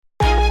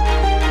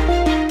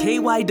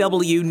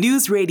KYW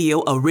News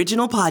Radio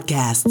original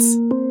podcasts.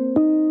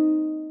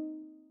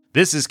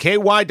 This is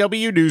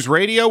KYW News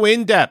Radio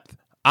In Depth.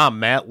 I'm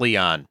Matt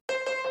Leon.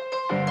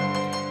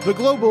 The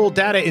global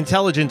data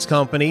intelligence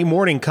company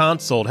Morning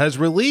Consult has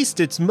released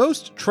its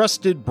Most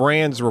Trusted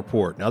Brands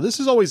report. Now, this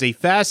is always a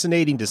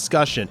fascinating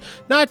discussion,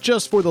 not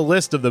just for the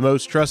list of the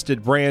most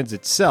trusted brands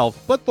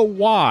itself, but the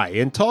why,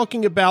 and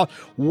talking about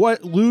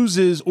what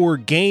loses or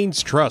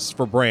gains trust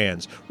for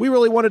brands. We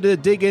really wanted to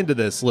dig into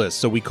this list,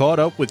 so we caught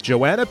up with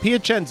Joanna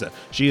Piacenza.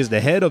 She is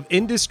the head of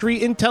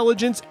industry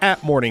intelligence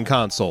at Morning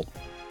Consult.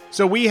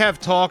 So we have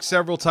talked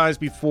several times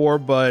before,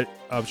 but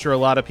I'm sure a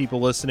lot of people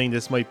listening,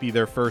 this might be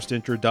their first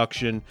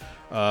introduction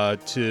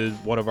to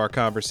one of our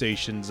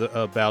conversations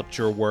about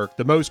your work.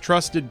 The Most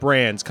Trusted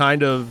Brands,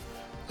 kind of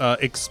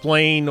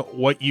explain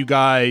what you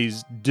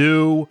guys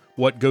do,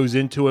 what goes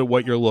into it,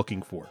 what you're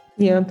looking for.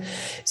 Yeah.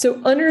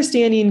 So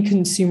understanding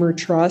consumer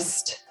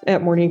trust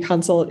at Morning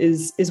Consult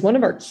is one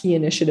of our key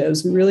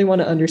initiatives. We really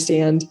want to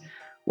understand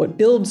what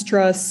builds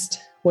trust,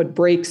 what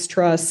breaks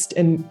trust,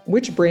 and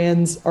which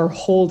brands are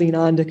holding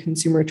on to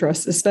consumer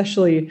trust,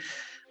 especially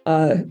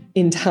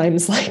in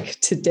times like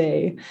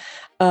today.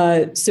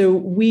 So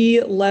we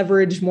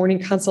leverage Morning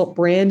Consult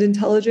Brand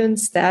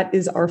Intelligence. That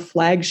is our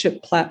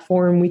flagship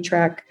platform. We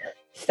track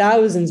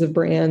thousands of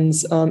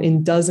brands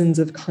in dozens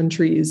of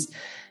countries.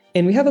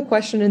 And we have a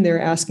question in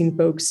there asking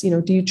folks,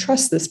 do you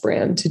trust this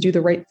brand to do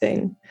the right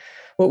thing?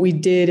 What we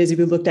did is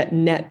we looked at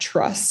net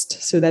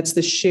trust. So that's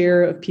the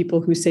share of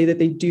people who say that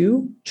they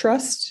do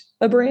trust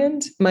a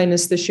brand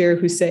minus the share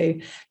who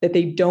say that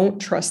they don't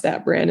trust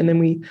that brand. And then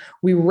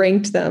we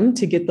ranked them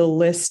to get the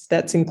list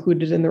that's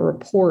included in the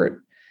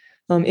report.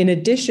 In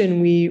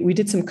addition, we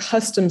did some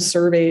custom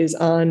surveys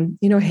on,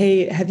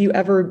 hey, have you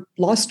ever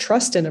lost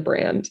trust in a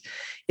brand?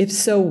 If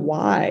so,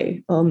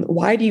 why?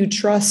 Why do you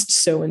trust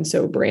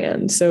so-and-so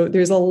brand? So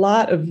there's a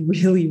lot of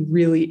really,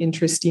 really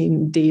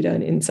interesting data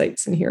and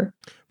insights in here.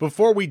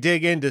 Before we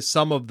dig into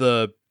some of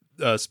the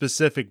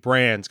specific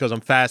brands, because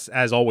I'm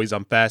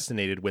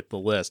fascinated with the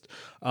list.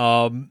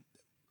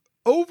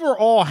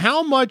 Overall,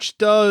 how much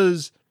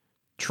does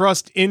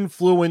trust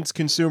influence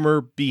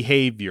consumer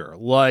behavior?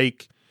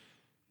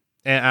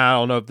 And I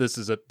don't know if this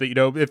is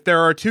if there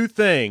are two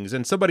things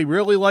and somebody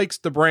really likes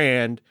the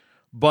brand,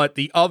 but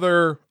the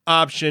other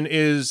option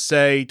is,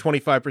 say,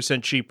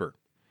 25% cheaper,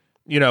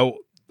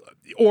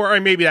 or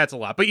maybe that's a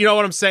lot, but you know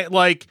what I'm saying?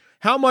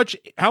 How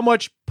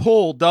much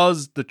pull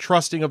does the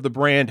trusting of the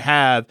brand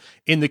have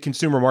in the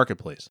consumer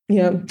marketplace?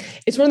 Yeah,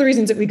 it's one of the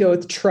reasons that we go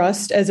with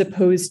trust as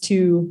opposed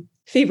to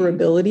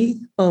favorability,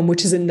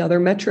 which is another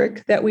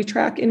metric that we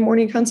track in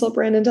Morning Consult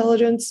Brand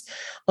Intelligence.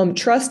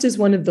 Trust is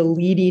one of the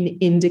leading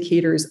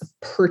indicators of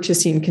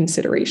purchasing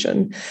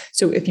consideration.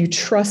 So if you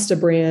trust a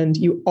brand,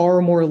 you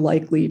are more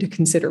likely to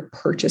consider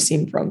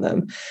purchasing from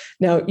them.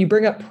 Now, you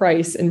bring up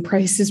price, and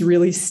price is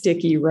really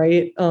sticky,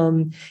 right?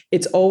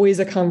 It's always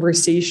a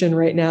conversation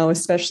right now,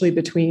 especially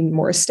between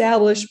more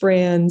established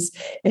brands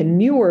and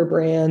newer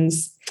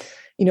brands.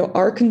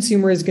 Our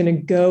consumer is going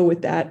to go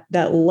with that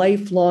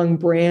lifelong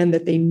brand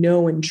that they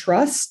know and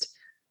trust,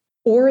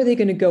 or are they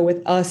going to go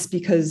with us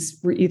because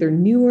we're either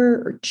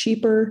newer or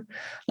cheaper?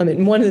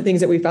 And one of the things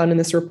that we found in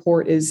this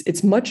report is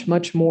it's much,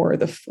 much more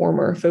the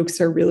former.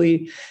 Folks are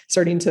really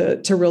starting to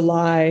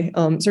rely,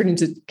 starting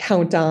to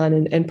count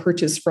on and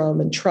purchase from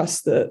and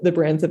trust the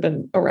brands that have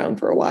been around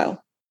for a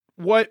while.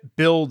 What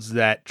builds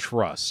that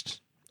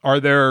trust? Are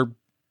there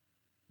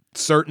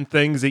certain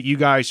things that you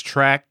guys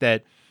track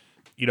that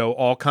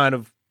all kind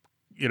of,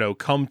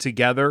 come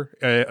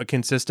together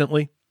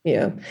consistently?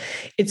 Yeah,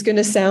 it's going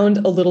to sound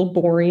a little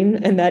boring,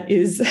 and that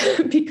is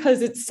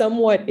because it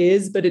somewhat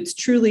is, but it's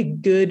truly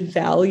good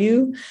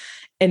value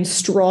and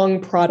strong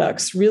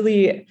products,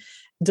 really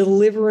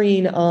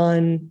delivering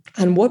on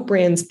what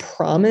brands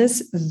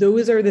promise.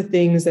 Those are the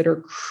things that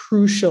are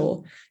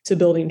crucial to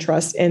building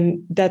trust.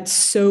 And that's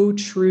so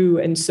true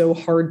and so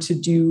hard to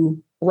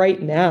do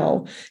right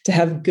now, to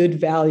have good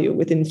value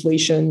with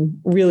inflation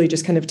really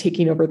just kind of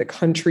taking over the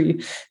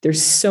country. There's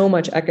so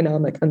much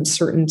economic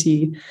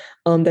uncertainty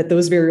that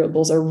those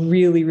variables are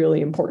really,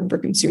 really important for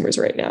consumers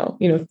right now.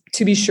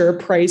 To be sure,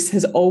 price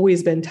has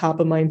always been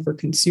top of mind for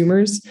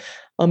consumers,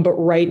 but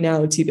right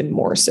now it's even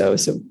more so.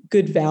 So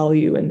good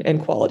value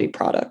and quality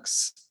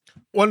products.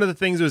 One of the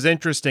things that was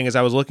interesting as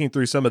I was looking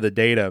through some of the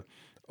data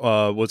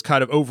was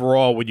kind of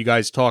overall when you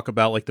guys talk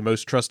about the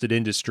most trusted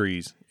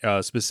industries,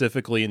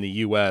 specifically in the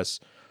U.S.,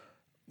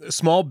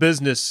 small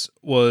business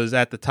was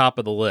at the top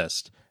of the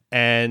list.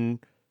 And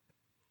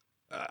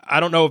I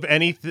don't know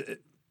if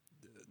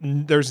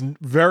there's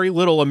very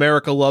little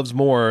America loves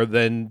more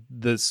than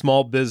the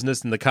small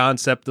business and the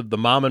concept of the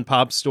mom and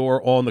pop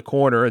store on the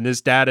corner. And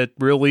this data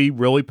really,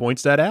 really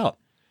points that out.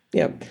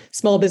 Yeah.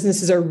 Small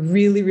businesses are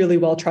really, really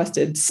well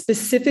trusted,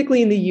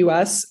 specifically in the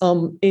US,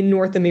 in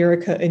North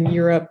America and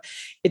Europe.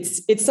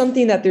 It's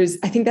something that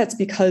I think that's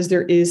because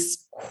there is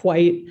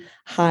quite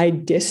high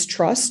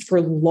distrust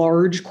for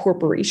large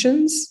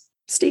corporations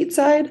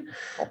stateside.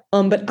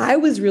 But I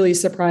was really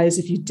surprised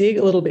if you dig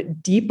a little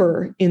bit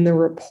deeper in the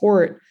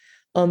report,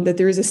 that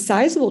there is a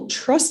sizable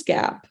trust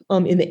gap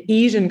in the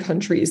Asian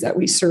countries that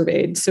we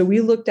surveyed. So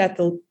we looked at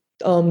the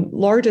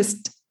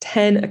largest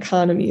 10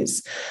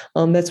 economies.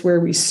 That's where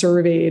we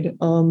surveyed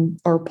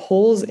our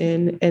polls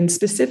in. And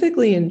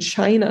specifically in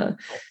China,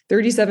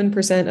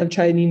 37% of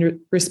Chinese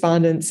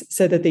respondents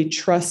said that they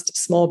trust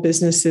small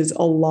businesses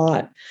a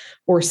lot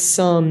or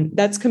some.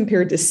 That's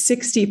compared to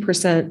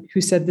 60% who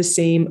said the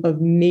same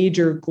of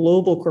major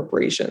global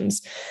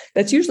corporations.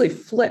 That's usually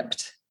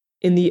flipped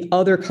in the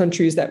other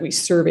countries that we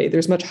survey.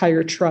 There's much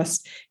higher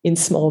trust in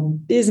small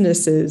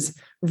businesses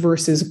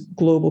versus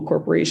global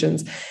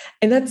corporations.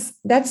 And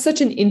that's such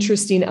an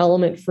interesting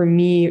element for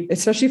me,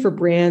 especially for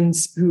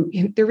brands who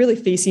they're really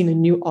facing a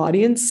new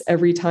audience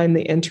every time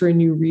they enter a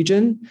new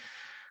region.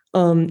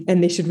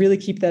 And they should really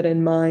keep that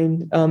in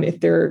mind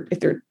if they're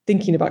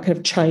thinking about kind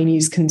of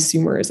Chinese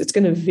consumers. It's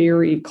going to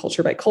vary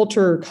culture by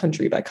culture,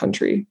 country by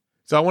country.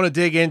 So I want to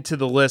dig into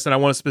the list, and I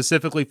want to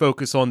specifically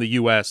focus on the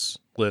U.S.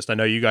 list. I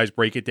know you guys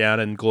break it down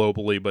and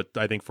globally, but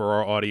I think for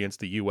our audience,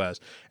 the U.S.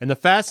 And the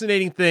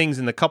fascinating things,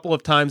 and the couple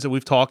of times that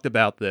we've talked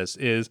about this,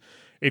 is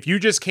if you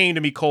just came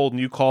to me cold and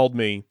you called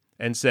me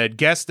and said,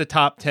 guess the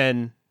top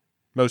 10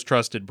 most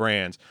trusted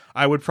brands,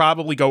 I would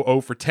probably go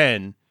 0 for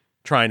 10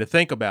 trying to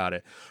think about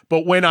it.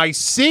 But when I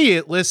see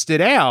it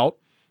listed out,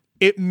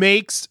 it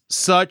makes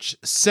such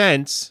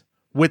sense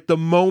with the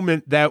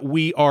moment that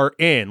we are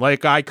in.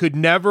 Like, I could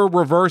never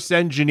reverse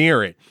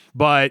engineer it,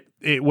 but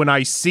when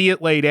I see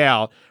it laid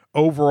out,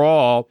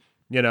 overall,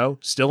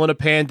 still in a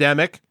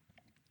pandemic,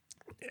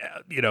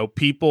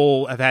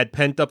 people have had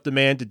pent up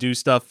demand to do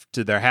stuff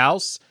to their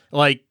house,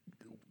 like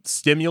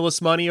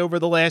stimulus money over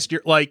the last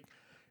year. Like,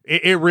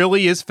 it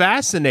really is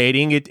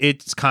fascinating.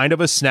 It's kind of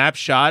a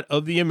snapshot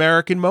of the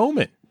American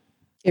moment.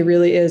 It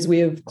really is. We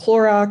have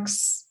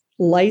Clorox,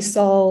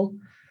 Lysol,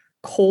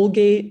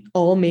 Colgate,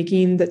 all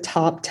making the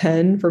top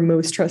 10 for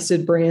most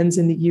trusted brands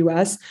in the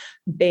US,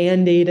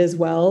 Band-Aid as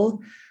well.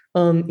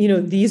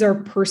 These are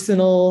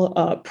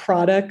personal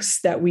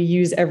products that we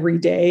use every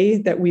day,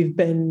 that we've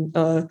been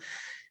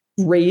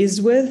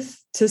raised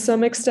with to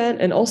some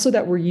extent, and also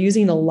that we're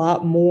using a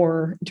lot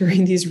more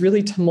during these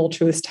really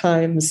tumultuous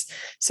times.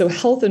 So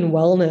health and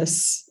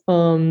wellness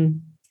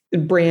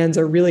brands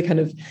are really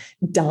kind of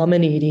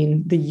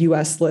dominating the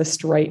US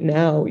list right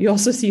now. You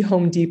also see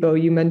Home Depot.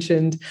 You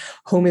mentioned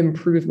home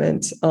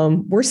improvement.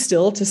 We're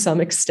still to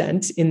some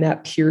extent in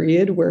that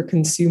period where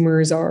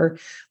consumers are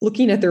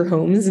looking at their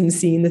homes and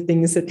seeing the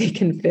things that they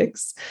can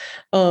fix.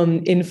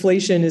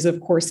 Inflation is,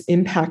 of course,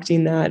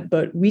 impacting that,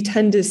 but we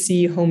tend to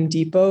see Home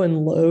Depot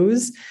and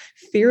Lowe's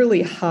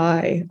fairly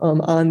high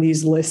on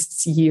these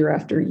lists year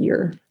after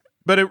year.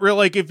 But it really,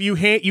 like, if you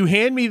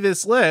hand me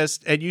this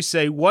list and you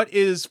say, what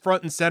is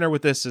front and center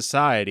with this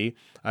society?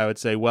 I would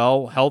say,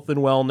 well, health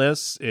and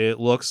wellness. It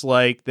looks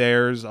like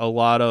there's a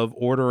lot of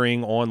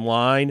ordering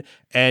online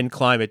and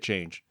climate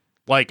change.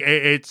 Like,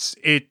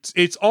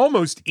 it's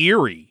almost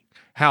eerie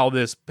how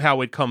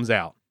it comes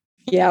out.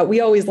 Yeah, we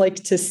always like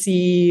to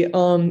see, it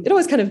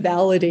always kind of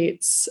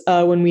validates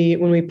when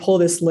we pull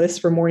this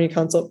list for Morning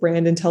Consult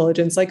Brand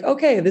Intelligence, like,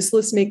 okay, this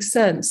list makes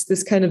sense.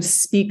 This kind of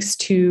speaks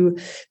to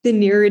the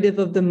narrative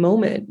of the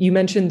moment. You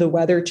mentioned the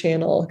Weather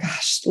Channel.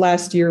 Gosh,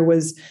 last year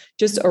was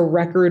just a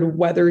record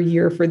weather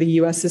year for the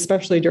US,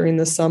 especially during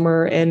the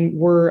summer. And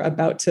we're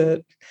about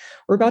to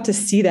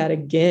see that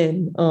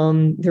again.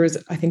 There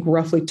was, I think,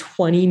 roughly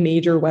 20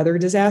 major weather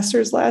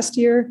disasters last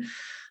year.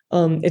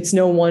 It's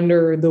no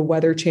wonder the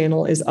Weather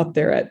Channel is up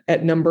there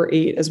at number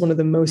 8 as one of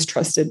the most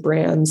trusted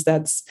brands.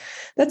 That's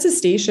a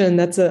station,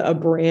 that's a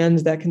brand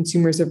that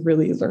consumers have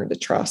really learned to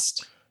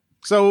trust.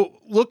 So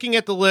looking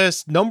at the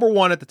list, number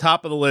 1 at the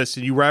top of the list,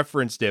 and you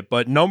referenced it,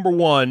 but number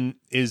 1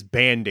 is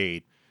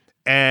Band-Aid.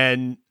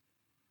 And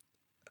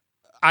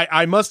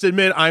I must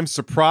admit, I'm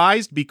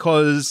surprised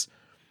because,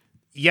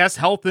 yes,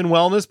 health and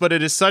wellness, but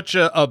it is such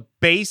a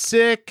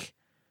basic,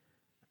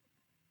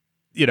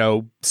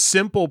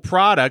 simple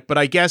product, but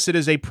I guess it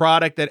is a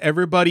product that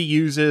everybody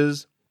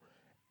uses.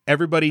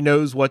 Everybody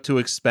knows what to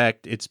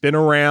expect. It's been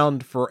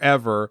around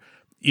forever.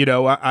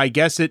 I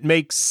guess it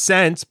makes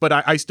sense, but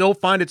I still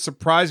find it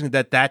surprising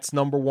that that's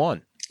number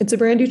 1. It's a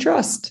brand you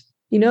trust.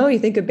 You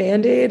think of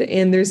Band-Aid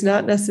and there's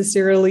not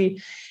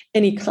necessarily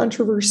any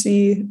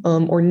controversy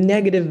or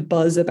negative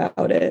buzz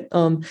about it.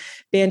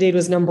 Band-Aid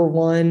was number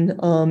 1.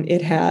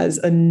 It has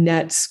a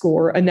net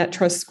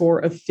trust score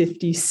of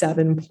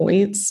 57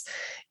 points.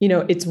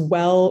 It's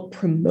well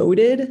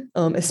promoted,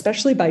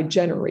 especially by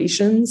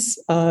generations.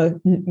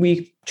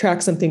 We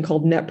track something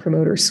called Net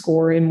Promoter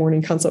Score in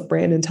Morning Consult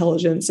Brand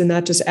Intelligence, and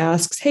that just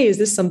asks, hey, is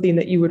this something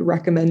that you would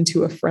recommend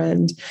to a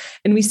friend?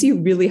 And we see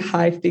really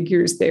high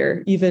figures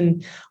there.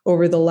 Even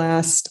over the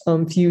last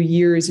few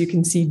years, you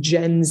can see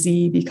Gen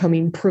Z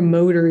becoming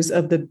promoters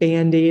of the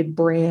Band-Aid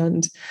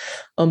brand.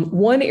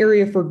 One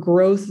area for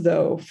growth,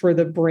 though, for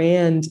the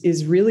brand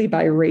is really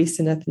by race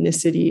and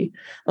ethnicity.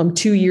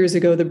 2 years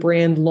ago, the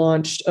brand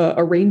launched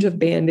a range of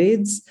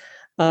Band-Aids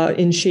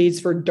in shades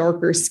for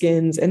darker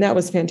skins. And that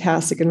was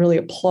fantastic and really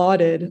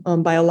applauded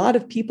by a lot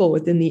of people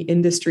within the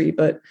industry.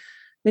 But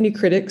many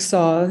critics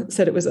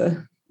said it was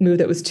a move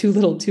that was too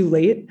little, too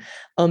late.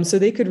 So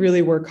they could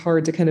really work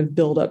hard to kind of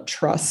build up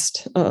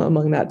trust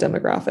among that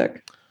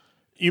demographic.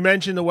 You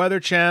mentioned the Weather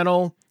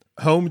Channel,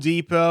 Home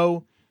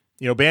Depot.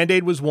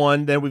 Band-Aid was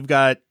one. Then we've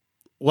got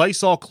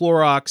Lysol,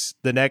 Clorox,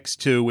 the next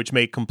two, which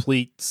make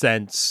complete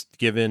sense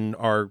given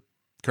our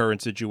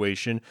current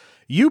situation.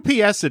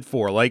 UPS at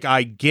 4. Like,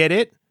 I get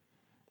it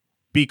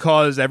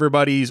because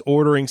everybody's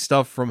ordering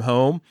stuff from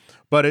home,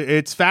 but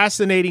it's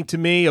fascinating to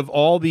me of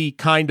all the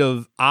kind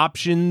of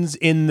options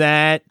in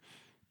that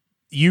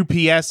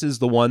UPS is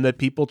the one that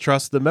people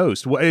trust the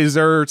most. Is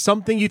there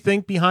something you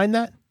think behind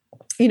that?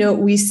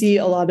 We see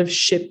a lot of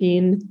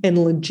shipping and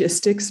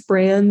logistics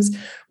brands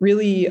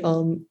really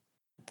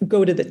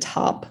go to the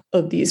top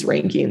of these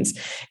rankings.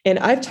 And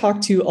I've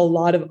talked to a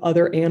lot of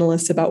other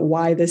analysts about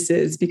why this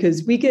is,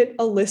 because we get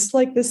a list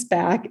like this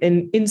back,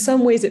 and in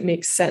some ways it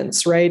makes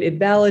sense, right? It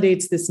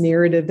validates this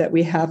narrative that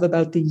we have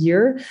about the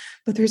year,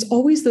 but there's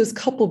always those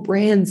couple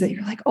brands that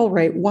you're like, all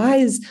right, why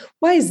is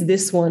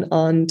this one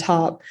on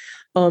top?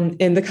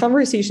 And the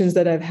conversations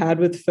that I've had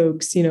with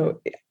folks,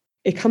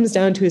 it comes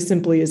down to as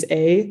simply as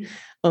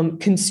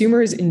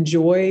consumers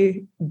enjoy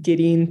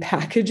getting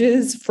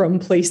packages from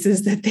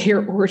places that they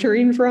are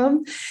ordering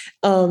from,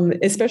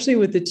 especially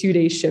with the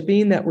 2-day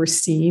shipping that we're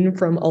seeing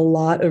from a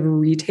lot of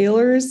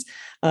retailers.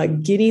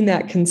 Getting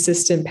that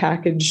consistent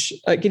package,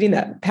 getting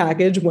that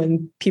package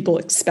when people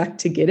expect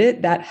to get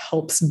it, that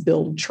helps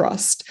build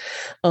trust.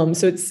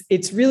 So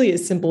it's really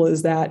as simple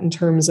as that in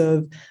terms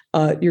of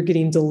you're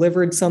getting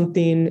delivered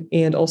something,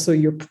 and also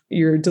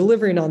you're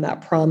delivering on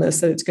that promise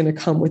that it's going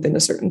to come within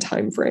a certain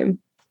time frame.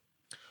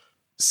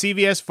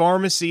 CVS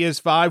Pharmacy is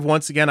 5.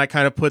 Once again, I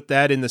kind of put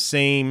that in the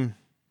same,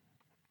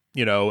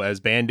 as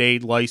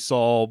Band-Aid,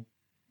 Lysol,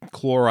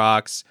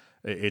 Clorox.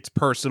 It's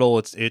personal.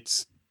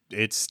 It's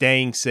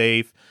staying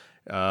safe.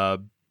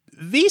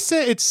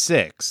 Visa, it's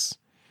 6.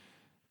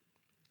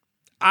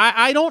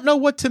 I don't know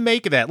what to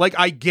make of that. Like,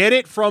 I get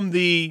it from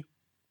the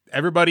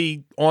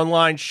everybody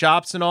online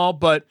shops and all,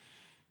 but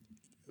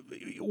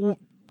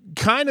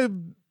kind of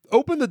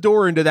open the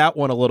door into that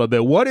one a little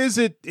bit. What is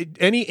it?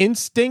 Any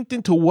instinct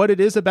into what it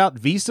is about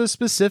Visa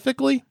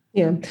specifically?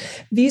 Yeah.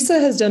 Visa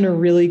has done a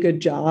really good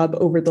job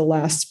over the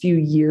last few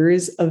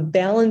years of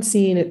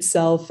balancing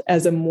itself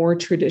as a more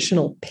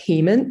traditional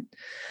payment,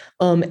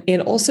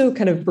 and also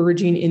kind of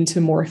verging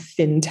into more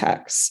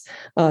fintechs.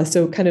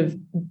 So kind of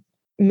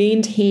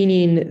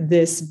maintaining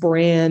this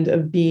brand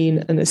of being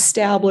an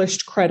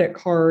established credit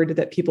card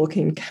that people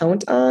can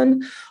count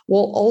on,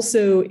 while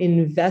also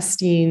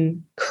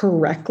investing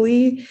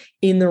correctly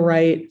in the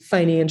right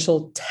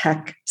financial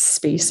tech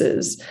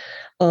spaces.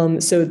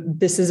 So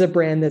this is a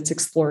brand that's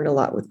exploring a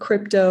lot with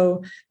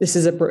crypto. This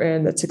is a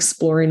brand that's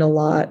exploring a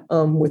lot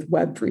with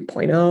Web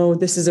 3.0.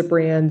 This is a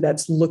brand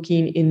that's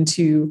looking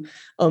into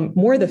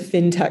more the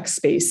fintech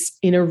space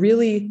in a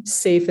really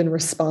safe and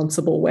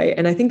responsible way.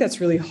 And I think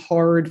that's really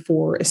hard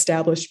for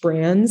established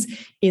brands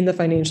in the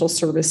financial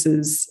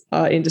services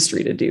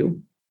industry to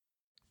do.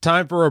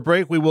 Time for a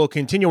break. We will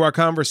continue our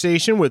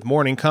conversation with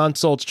Morning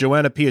Consult's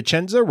Joanna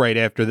Piacenza right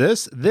after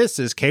this. This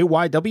is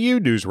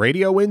KYW News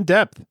Radio In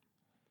Depth.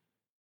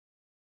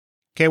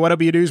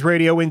 KYW News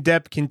Radio In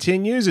Depth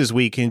continues as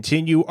we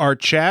continue our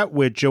chat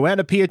with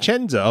Joanna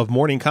Piacenza of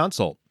Morning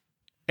Consult.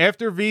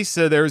 After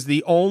Visa, there's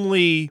the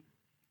only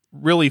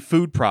really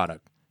food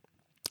product.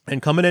 And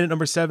coming in at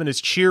number 7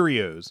 is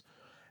Cheerios.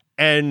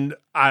 And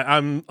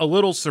I'm a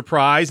little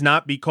surprised,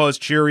 not because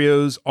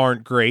Cheerios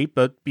aren't great,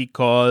 but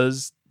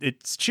because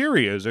it's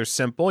Cheerios. They're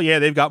simple. Yeah,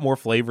 they've got more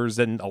flavors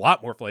than a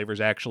lot more flavors,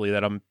 actually,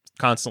 that I'm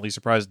constantly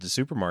surprised at the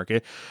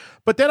supermarket.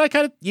 But then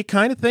you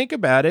kind of think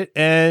about it,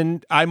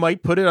 and I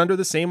might put it under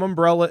the same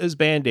umbrella as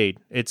Band-Aid.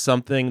 It's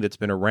something that's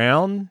been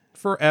around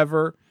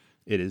forever.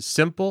 It is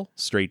simple,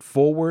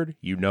 straightforward.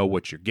 You know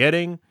what you're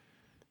getting.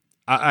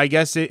 I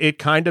guess it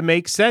kind of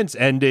makes sense.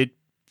 And it,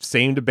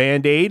 same to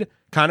Band-Aid,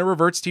 kind of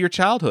reverts to your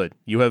childhood.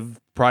 You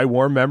have probably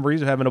warm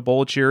memories of having a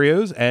bowl of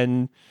Cheerios,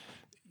 and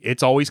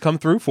it's always come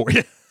through for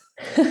you.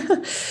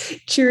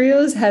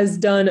 Cheerios has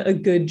done a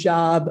good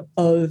job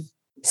of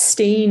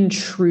staying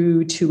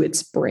true to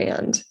its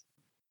brand.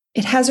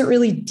 It hasn't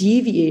really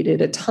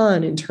deviated a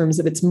ton in terms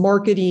of its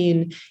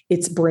marketing,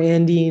 its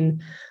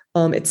branding.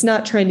 It's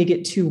not trying to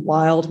get too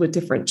wild with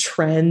different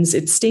trends.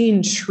 It's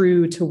staying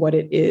true to what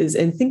it is.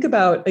 And think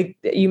about, like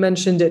you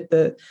mentioned it,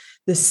 the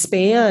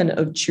span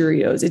of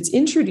Cheerios. It's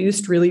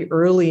introduced really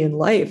early in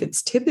life.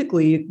 It's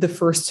typically the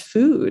first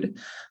food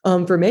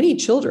for many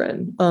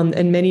children,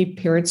 and many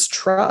parents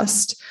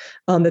trust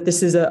that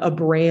this is a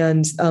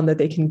brand that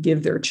they can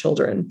give their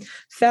children.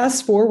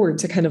 Fast forward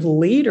to kind of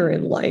later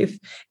in life,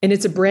 and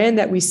it's a brand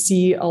that we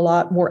see a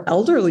lot more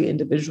elderly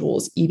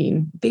individuals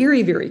eating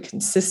very, very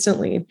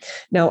consistently.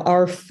 Now,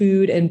 our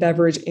food and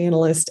beverage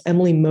analyst,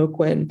 Emily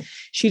Moquin,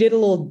 she did a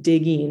little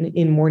digging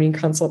in Morning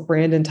Consult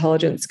Brand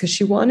Intelligence because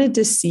she wanted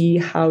to see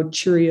how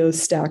Cheerios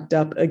stacked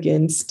up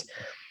against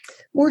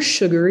more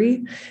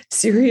sugary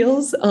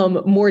cereals,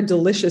 more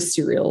delicious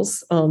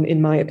cereals.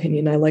 In my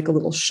opinion, I like a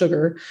little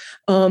sugar,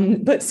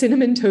 but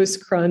Cinnamon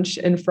Toast Crunch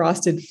and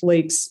Frosted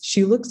Flakes,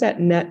 she looks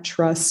at net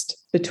trust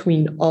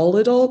between all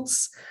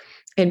adults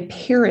and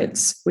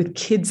parents with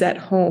kids at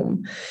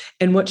home.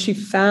 And what she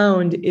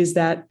found is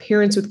that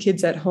parents with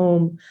kids at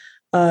home,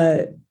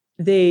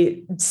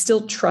 they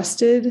still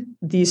trusted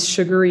these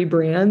sugary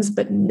brands,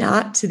 but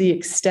not to the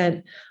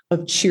extent of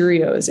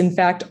Cheerios. In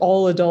fact,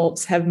 all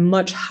adults have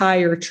much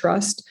higher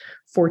trust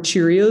for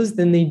Cheerios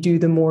than they do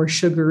the more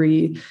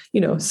sugary,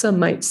 some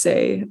might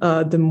say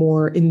the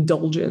more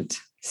indulgent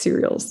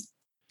cereals.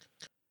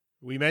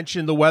 We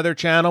mentioned the Weather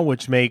Channel,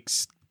 which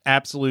makes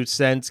absolute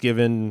sense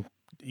given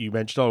you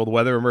mentioned all the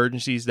weather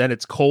emergencies. Then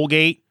it's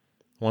Colgate,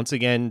 once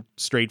again,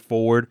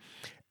 straightforward.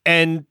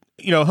 And,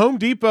 Home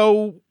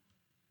Depot,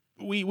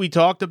 we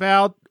talked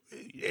about.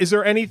 Is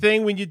there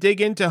anything when you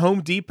dig into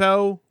Home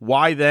Depot,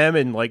 why them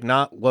and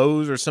not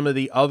Lowe's or some of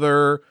the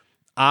other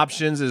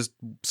options? Is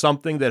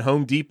something that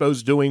Home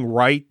Depot's doing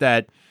right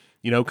that,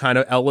 kind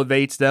of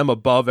elevates them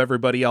above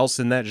everybody else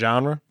in that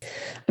genre?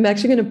 I'm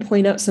actually going to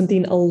point out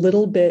something a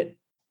little bit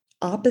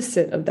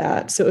opposite of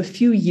that. So a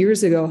few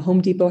years ago, Home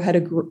Depot had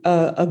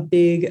a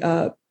big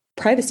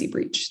privacy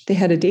breach. They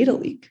had a data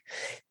leak.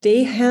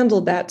 They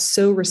handled that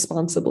so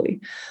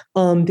responsibly.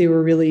 They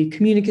were really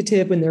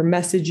communicative in their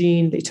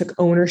messaging. They took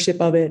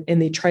ownership of it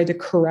and they tried to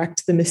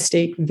correct the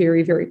mistake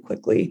very, very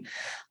quickly.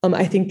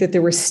 I think that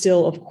there were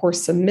still, of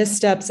course, some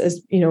missteps,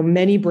 as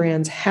many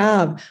brands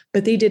have,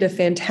 but they did a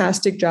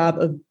fantastic job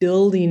of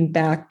building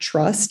back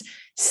trust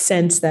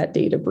since that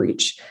data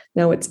breach.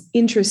 Now, what's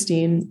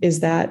interesting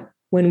is that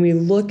when we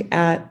look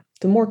at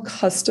the more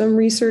custom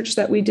research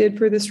that we did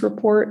for this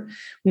report,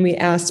 when we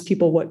asked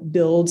people what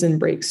builds and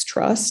breaks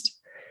trust,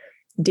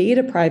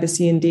 data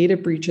privacy and data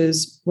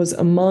breaches was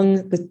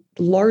among the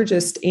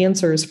largest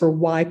answers for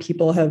why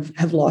people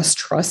have lost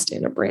trust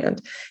in a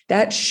brand.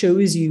 That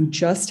shows you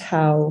just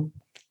how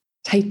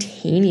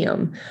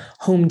titanium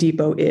Home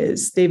Depot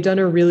is. They've done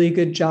a really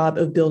good job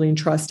of building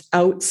trust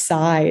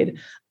outside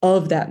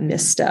of that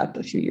misstep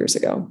a few years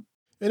ago.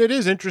 And it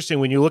is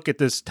interesting when you look at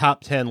this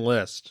top 10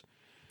 list,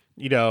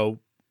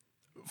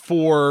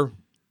 for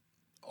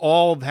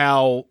all of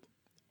how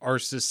our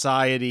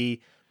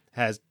society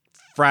has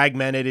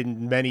fragmented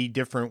in many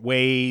different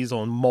ways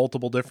on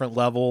multiple different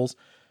levels.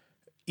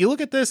 You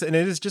look at this and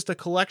it is just a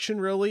collection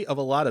really of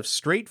a lot of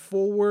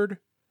straightforward,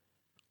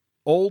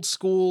 old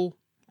school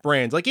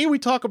brands. Here we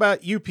talk about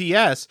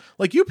UPS,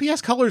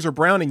 UPS colors are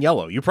brown and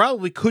yellow. You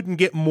probably couldn't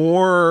get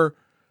more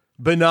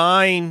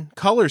benign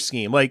color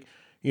scheme.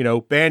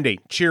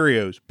 Band-Aid,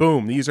 Cheerios,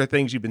 boom. These are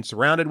things you've been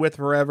surrounded with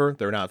forever.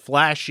 They're not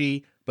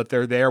flashy, but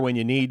they're there when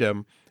you need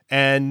them.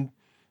 And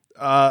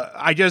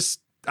I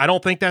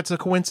don't think that's a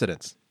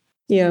coincidence.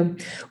 Yeah.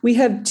 We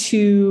have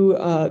two,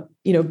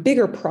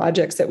 bigger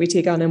projects that we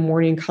take on in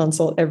Morning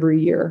Consult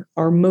every year,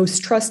 our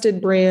most trusted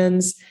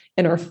brands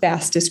and our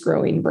fastest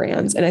growing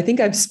brands. And I think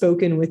I've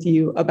spoken with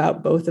you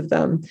about both of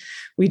them.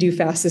 We do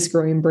fastest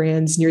growing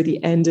brands near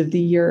the end of the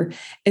year.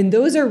 And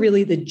those are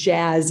really the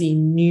jazzy,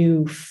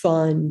 new,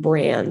 fun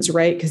brands,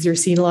 right? Because they're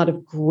seeing a lot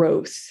of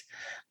growth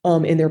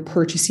in their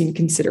purchasing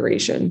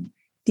consideration.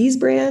 These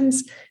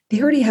brands,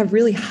 they already have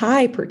really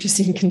high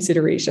purchasing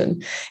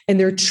consideration and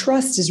their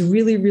trust is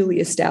really, really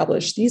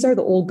established. These are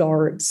the old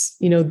guards.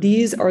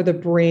 These are the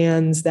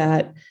brands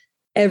that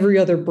every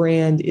other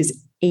brand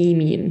is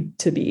aiming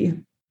to be.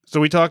 So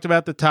we talked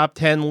about the top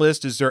 10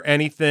 list. Is there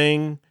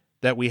anything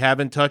that we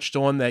haven't touched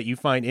on that you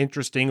find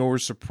interesting or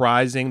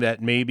surprising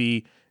that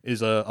maybe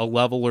is a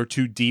level or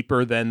two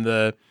deeper than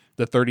the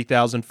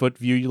 30,000 foot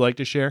view you like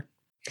to share?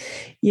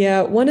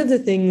 Yeah, one of the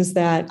things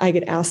that I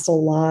get asked a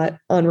lot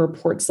on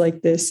reports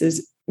like this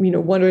is,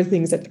 what are the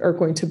things that are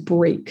going to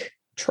break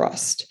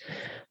trust?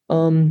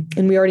 And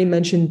we already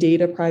mentioned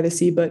data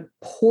privacy, but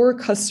poor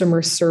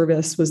customer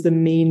service was the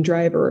main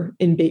driver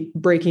in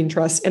breaking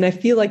trust. And I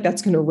feel like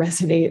that's going to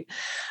resonate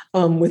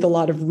with a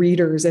lot of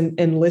readers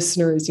and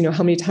listeners.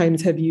 How many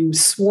times have you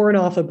sworn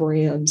off a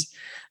brand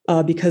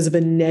because of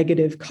a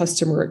negative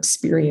customer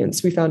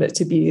experience? We found it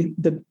to be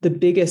the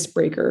biggest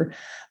breaker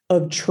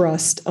of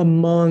trust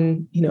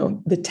among,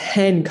 the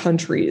 10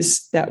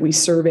 countries that we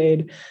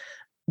surveyed.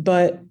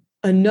 But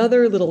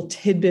another little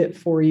tidbit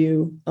for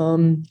you,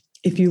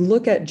 if you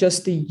look at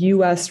just the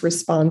US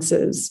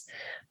responses,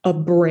 a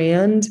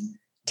brand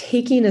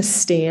taking a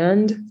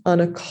stand on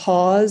a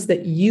cause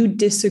that you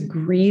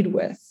disagreed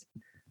with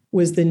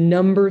was the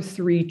number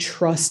 3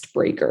 trust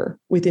breaker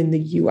within the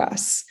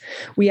US.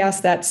 We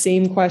asked that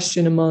same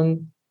question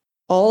among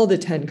all the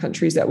 10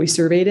 countries that we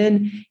surveyed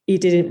in.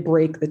 It didn't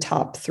break the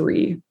top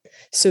 3.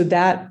 So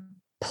that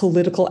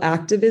political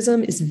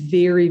activism is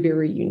very,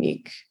 very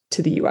unique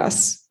to the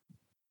US.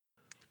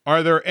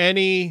 Are there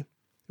any,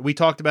 we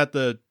talked about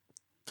the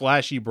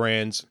flashy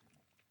brands.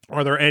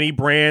 Are there any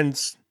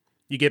brands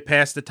you get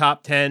past the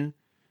top 10?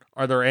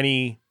 Are there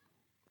any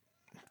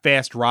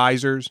fast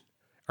risers?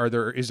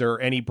 Is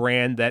there any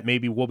brand that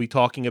maybe we'll be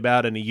talking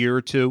about in a year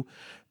or two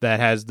that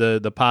has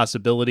the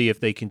possibility, if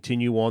they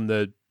continue on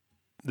the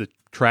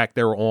track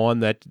they're on,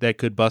 that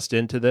could bust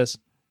into this?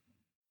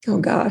 Oh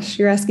gosh,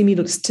 you're asking me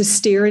to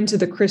stare into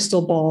the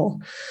crystal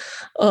ball.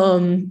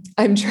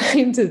 I'm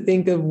trying to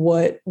think of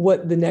what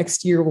the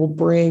next year will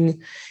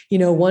bring.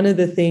 One of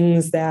the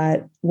things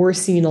that we're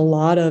seeing a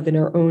lot of in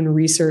our own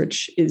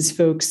research is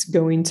folks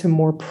going to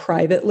more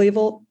private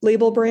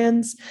label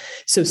brands,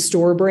 so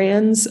store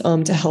brands,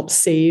 to help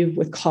save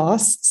with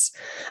costs.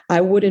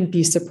 I wouldn't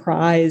be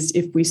surprised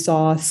if we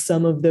saw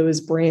some of those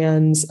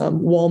brands,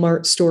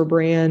 Walmart store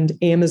brand,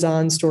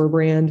 Amazon store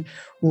brand,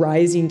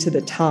 rising to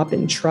the top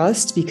in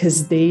trust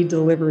because they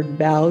delivered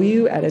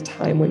value at a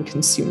time when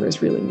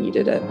consumers really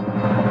needed it.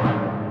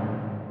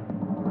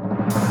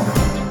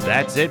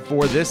 That's it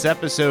for this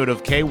episode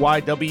of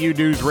KYW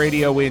News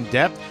Radio In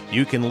Depth.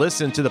 You can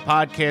listen to the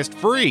podcast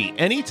free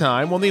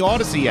anytime on the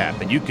Odyssey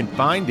app, and you can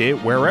find it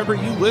wherever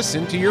you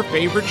listen to your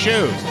favorite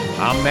shows.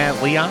 I'm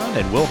Matt Leon,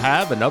 and we'll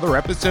have another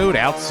episode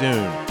out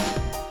soon.